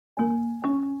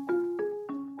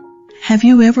Have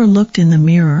you ever looked in the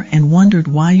mirror and wondered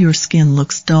why your skin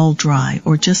looks dull, dry,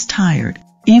 or just tired,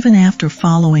 even after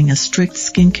following a strict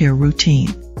skincare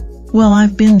routine? Well,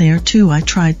 I've been there too. I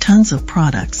tried tons of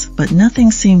products, but nothing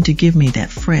seemed to give me that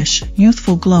fresh,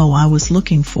 youthful glow I was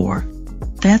looking for.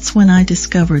 That's when I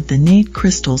discovered the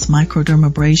NeedCrystals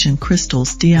Microdermabrasion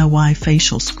Crystals DIY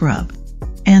Facial Scrub.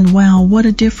 And wow, what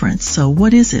a difference. So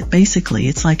what is it? Basically,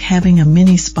 it's like having a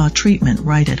mini spa treatment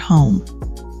right at home.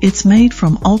 It's made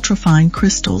from ultrafine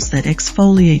crystals that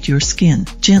exfoliate your skin,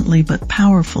 gently but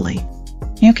powerfully.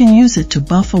 You can use it to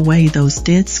buff away those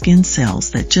dead skin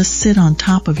cells that just sit on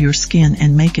top of your skin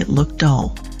and make it look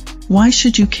dull. Why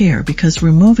should you care? Because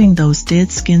removing those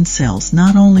dead skin cells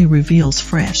not only reveals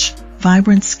fresh,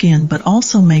 vibrant skin but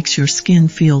also makes your skin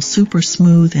feel super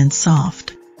smooth and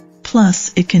soft.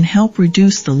 Plus, it can help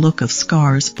reduce the look of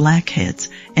scars, blackheads,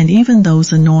 and even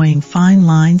those annoying fine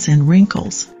lines and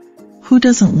wrinkles. Who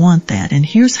doesn't want that? And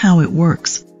here's how it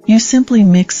works. You simply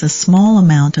mix a small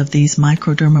amount of these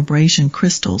microdermabrasion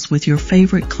crystals with your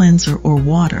favorite cleanser or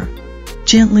water.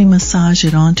 Gently massage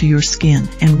it onto your skin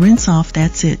and rinse off.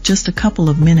 That's it, just a couple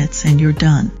of minutes and you're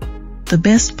done. The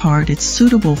best part, it's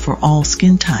suitable for all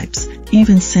skin types,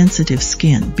 even sensitive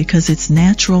skin, because it's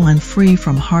natural and free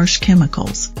from harsh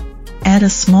chemicals. Add a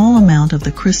small amount of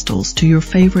the crystals to your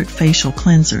favorite facial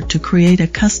cleanser to create a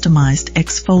customized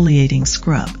exfoliating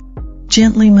scrub.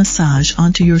 Gently massage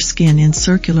onto your skin in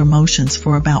circular motions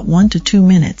for about 1 to 2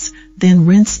 minutes, then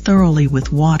rinse thoroughly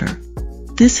with water.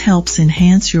 This helps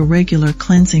enhance your regular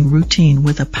cleansing routine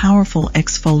with a powerful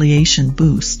exfoliation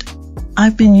boost.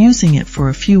 I've been using it for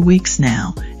a few weeks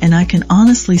now, and I can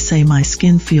honestly say my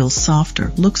skin feels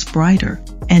softer, looks brighter,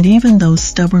 and even those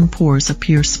stubborn pores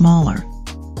appear smaller.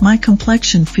 My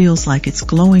complexion feels like it's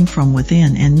glowing from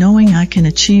within, and knowing I can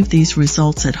achieve these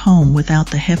results at home without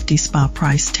the hefty spa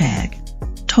price tag.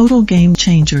 Total game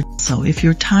changer. So if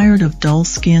you're tired of dull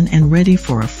skin and ready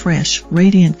for a fresh,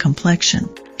 radiant complexion,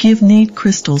 give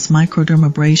NeedCrystals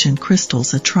Microdermabrasion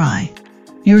Crystals a try.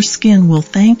 Your skin will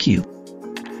thank you.